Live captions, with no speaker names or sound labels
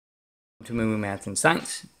To Moo Moo Math and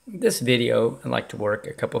Science. In this video, I'd like to work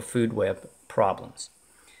a couple of food web problems.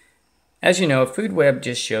 As you know, a food web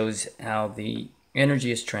just shows how the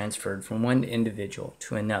energy is transferred from one individual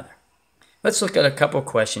to another. Let's look at a couple of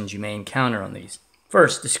questions you may encounter on these.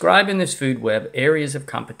 First, describe in this food web areas of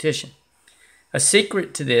competition. A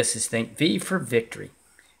secret to this is think V for victory.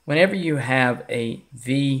 Whenever you have a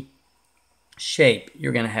V shape,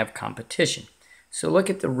 you're going to have competition. So look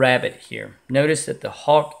at the rabbit here. Notice that the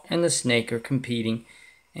hawk and the snake are competing,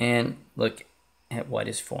 and look at what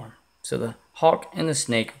is formed. So the hawk and the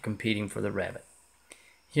snake are competing for the rabbit.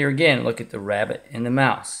 Here again, look at the rabbit and the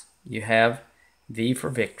mouse. You have V for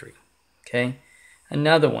victory. Okay.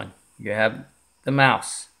 Another one, you have the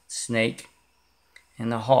mouse, snake,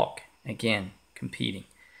 and the hawk, again, competing.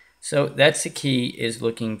 So that's the key, is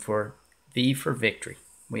looking for V for victory.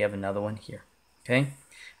 We have another one here. Okay.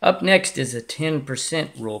 Up next is a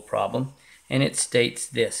 10% rule problem, and it states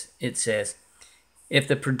this. It says, if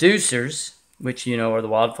the producers, which you know are the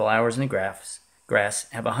wildflowers and the grass,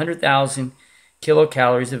 have 100,000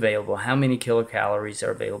 kilocalories available, how many kilocalories are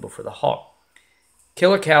available for the hawk?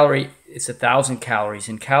 Kilocalorie is 1,000 calories,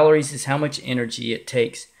 and calories is how much energy it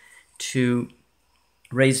takes to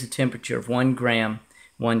raise the temperature of 1 gram,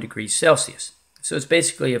 1 degree Celsius. So it's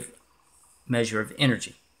basically a measure of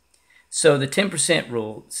energy. So the 10%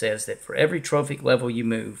 rule says that for every trophic level you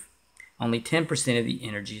move, only 10% of the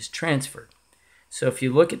energy is transferred. So if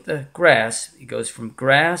you look at the grass, it goes from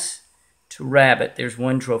grass to rabbit, there's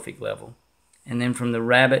 1 trophic level. And then from the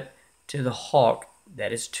rabbit to the hawk,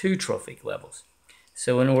 that is 2 trophic levels.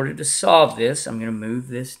 So in order to solve this, I'm going to move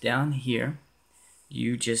this down here.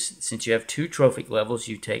 You just, since you have 2 trophic levels,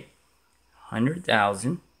 you take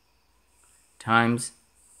 100,000 times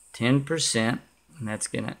 10%, and that's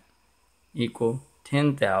going to equal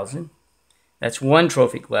 10,000. That's 1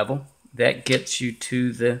 trophic level. That gets you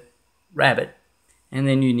to the rabbit. And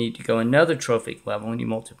then you need to go another trophic level, and you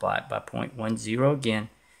multiply it by 0.10 again,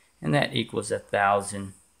 and that equals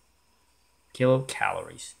 1,000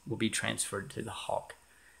 kilocalories will be transferred to the hawk.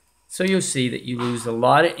 So you'll see that you lose a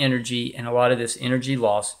lot of energy, and a lot of this energy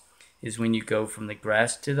loss is when you go from the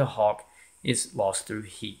grass to the hawk is lost through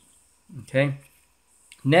heat. Okay.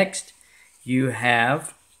 Next, you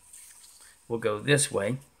have, we'll go this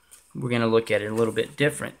way. We're going to look at it a little bit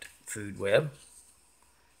different food web.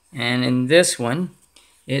 And in this one,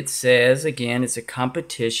 it says, again, it's a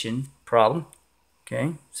competition problem.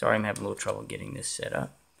 Okay, sorry, I'm having a little trouble getting this set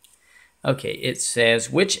up. Okay, it says,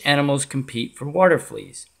 which animals compete for water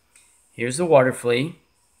fleas? Here's the water flea,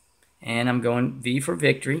 and I'm going V for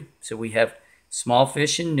victory. So we have small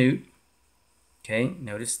fish and newt. Okay,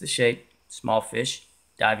 notice the shape, small fish,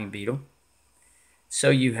 diving beetle.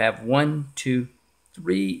 So you have 1, 2,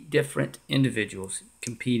 3 different individuals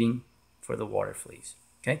competing for the water fleas.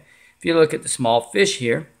 Okay. If you look at the small fish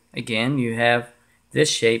here, again, you have this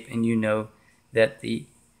shape, and you know that the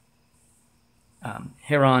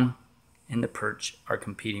heron and the perch are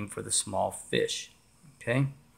competing for the small fish. Okay.